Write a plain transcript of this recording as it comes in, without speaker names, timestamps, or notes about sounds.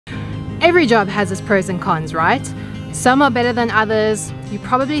Every job has its pros and cons, right? Some are better than others. You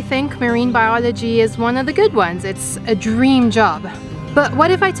probably think marine biology is one of the good ones. It's a dream job. But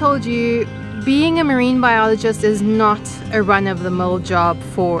what if I told you being a marine biologist is not a run-of-the-mill job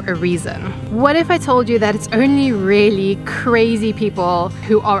for a reason? What if I told you that it's only really crazy people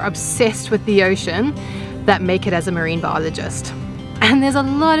who are obsessed with the ocean that make it as a marine biologist? And there's a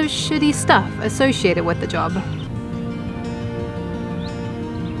lot of shitty stuff associated with the job.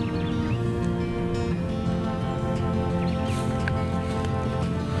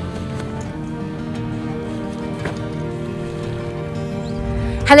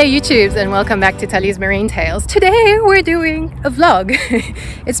 Hello YouTubes, and welcome back to Telly's Marine Tales. Today we're doing a vlog.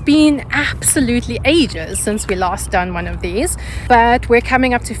 It's been absolutely ages since we last done one of these, but we're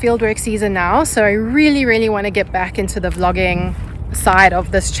coming up to fieldwork season now, so I really want to get back into the vlogging side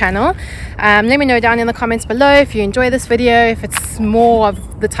of this channel. Let me know down in the comments below if you enjoy this video, if it's more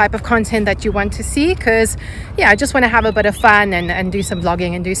of the type of content that you want to see, because yeah, I just want to have a bit of fun and do some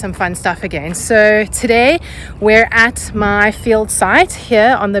vlogging and do some fun stuff again. So today we're at my field site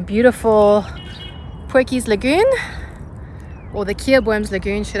here on the beautiful Porky's Lagoon, or the Kierboom's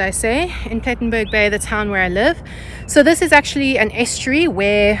Lagoon should I say, in Plettenberg Bay, the town where I live. So this is actually an estuary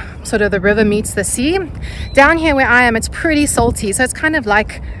where sort of the river meets the sea. Down here where I am, it's pretty salty, so it's kind of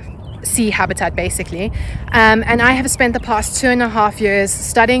like sea habitat basically, and I have spent the past 2.5 years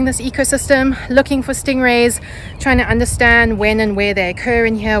studying this ecosystem, looking for stingrays, trying to understand when and where they occur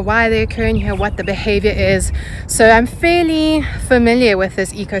in here, why they occur in here, what the behavior is. So I'm fairly familiar with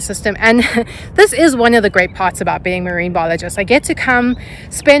this ecosystem, and this is one of the great parts about being a marine biologist. I get to come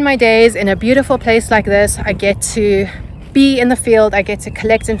spend my days in a beautiful place like this. I get to be in the field, I get to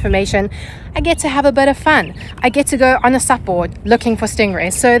collect information, I get to have a bit of fun, I get to go on a supboard looking for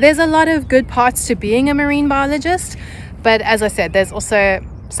stingrays. So there's a lot of good parts to being a marine biologist, but as I said, there's also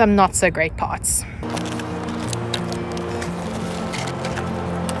some not so great parts.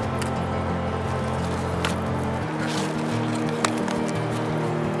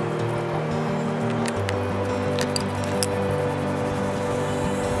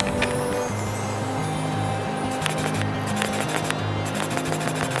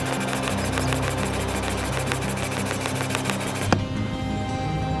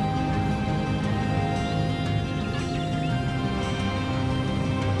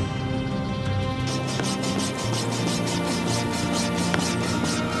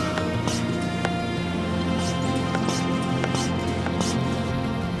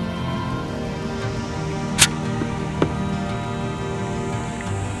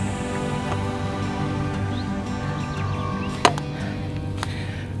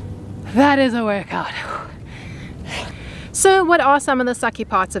 That is a workout. So what are some of the sucky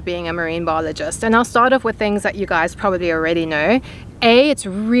parts of being a marine biologist? And I'll start off with things that you guys probably already know. It's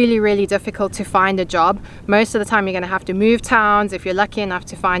really difficult to find a job. Most of the time you're going to have to move towns if you're lucky enough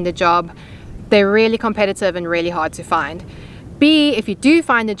to find a job. They're really competitive and really hard to find. B, if you do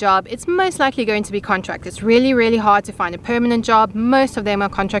find a job, it's most likely going to be contract. It's really hard to find a permanent job. Most of them are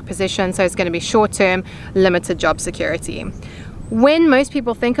contract positions, so it's going to be short-term, limited job security. When most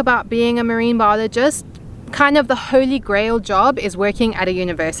people think about being a marine biologist, kind of the holy grail job is working at a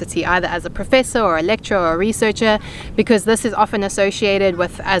university, either as a professor or a lecturer or a researcher, because this is often associated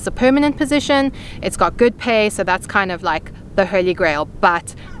with as a permanent position. It's got good pay, so that's kind of like the holy grail.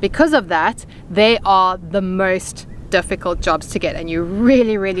 But because of that, they are the most difficult jobs to get, and you're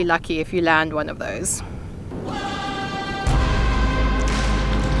really lucky if you land one of those.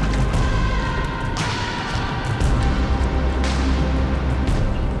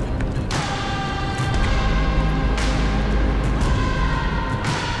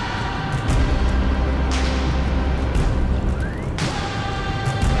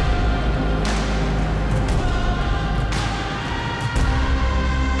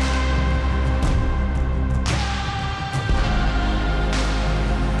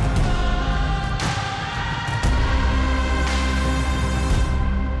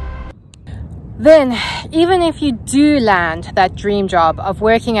 Then, even if you do land that dream job of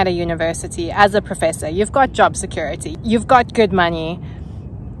working at a university as a professor, you've got job security, you've got good money,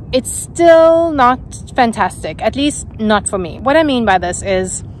 it's still not fantastic, at least not for me. What I mean by this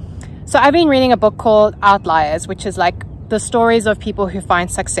is, so I've been reading a book called Outliers, which is like the stories of people who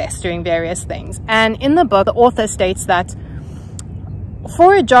find success doing various things. And in the book, the author states that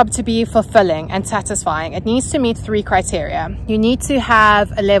for a job to be fulfilling and satisfying, it needs to meet 3 criteria. You need to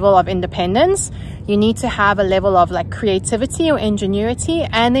have a level of independence, you need to have a level of like creativity or ingenuity,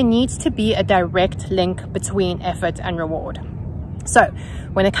 and there needs to be a direct link between effort and reward. So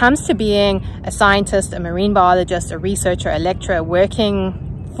when it comes to being a scientist, a marine biologist, a researcher, a lecturer,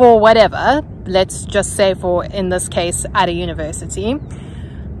 working for whatever, let's just say for, in this case, at a university,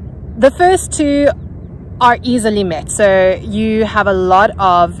 the first two are easily met. So you have a lot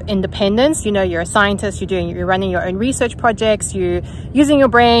of independence. You know, you're a scientist, you're running your own research projects, you're using your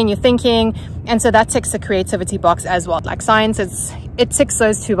brain, you're thinking, and so that ticks the creativity box as well. Like science, it ticks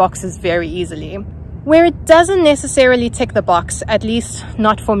those two boxes very easily. Where it doesn't necessarily tick the box, at least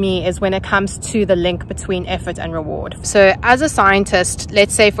not for me, is when it comes to the link between effort and reward. So as a scientist,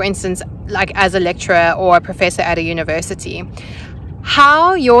 let's say for instance, like as a lecturer or a professor at a university,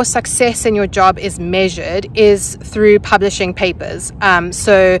 how your success in your job is measured is through publishing papers.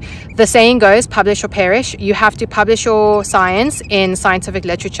 So the saying goes, publish or perish. You have to publish your science in scientific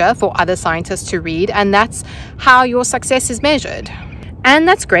literature for other scientists to read, and that's how your success is measured. And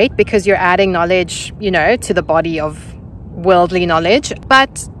that's great because you're adding knowledge, you know, to the body of worldly knowledge.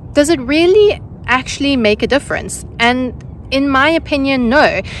 But does it really actually make a difference? And in my opinion,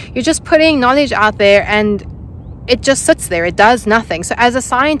 no. You're just putting knowledge out there and it just sits there. It does nothing. So as a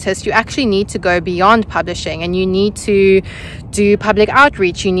scientist, you actually need to go beyond publishing, and you need to do public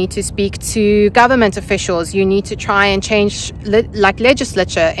outreach. You need to speak to government officials. You need to try and change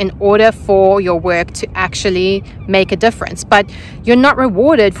legislature in order for your work to actually make a difference. But you're not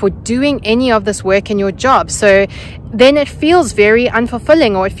rewarded for doing any of this work in your job. So then it feels very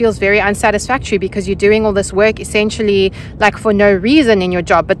unfulfilling, or it feels very unsatisfactory, because you're doing all this work essentially like for no reason in your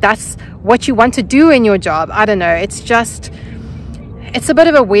job, but that's what you want to do in your job. I don't know, it's a bit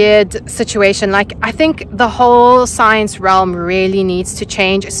of a weird situation. Like, I think the whole science realm really needs to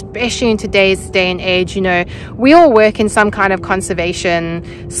change, especially in today's day and age. You know, we all work in some kind of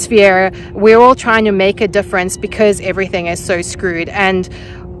conservation sphere. We're all trying to make a difference because everything is so screwed, and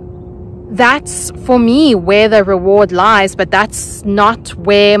that's for me where the reward lies. But that's not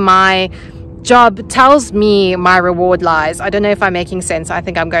where my job tells me my reward lies. I don't know if I'm making sense. I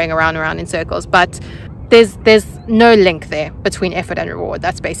think I'm going around and around in circles, but there's no link there between effort and reward.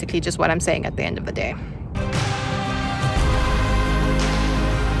 That's basically just what I'm saying at the end of the day.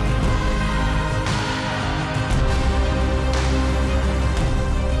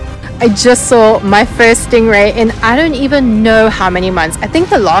 I just saw my first stingray in I don't even know how many months. I think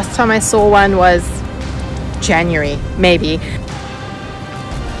the last time I saw one was January, maybe.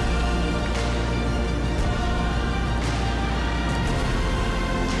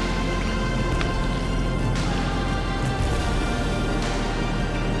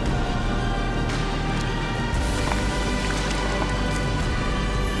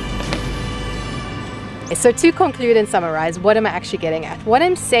 So to conclude and summarize, what am I actually getting at? What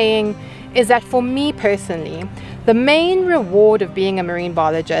I'm saying is that for me personally, the main reward of being a marine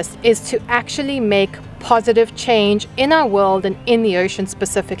biologist is to actually make positive change in our world and in the ocean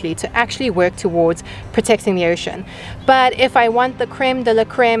specifically, to actually work towards protecting the ocean. But if I want the creme de la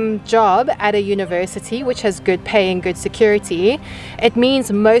creme job at a university, which has good pay and good security, it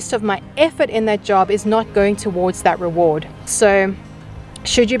means most of my effort in that job is not going towards that reward. So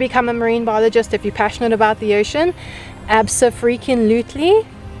should you become a marine biologist if you're passionate about the ocean? Abso-freaking-lutely,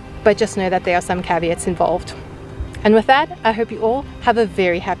 but just know that there are some caveats involved. And with that, I hope you all have a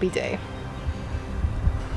very happy day.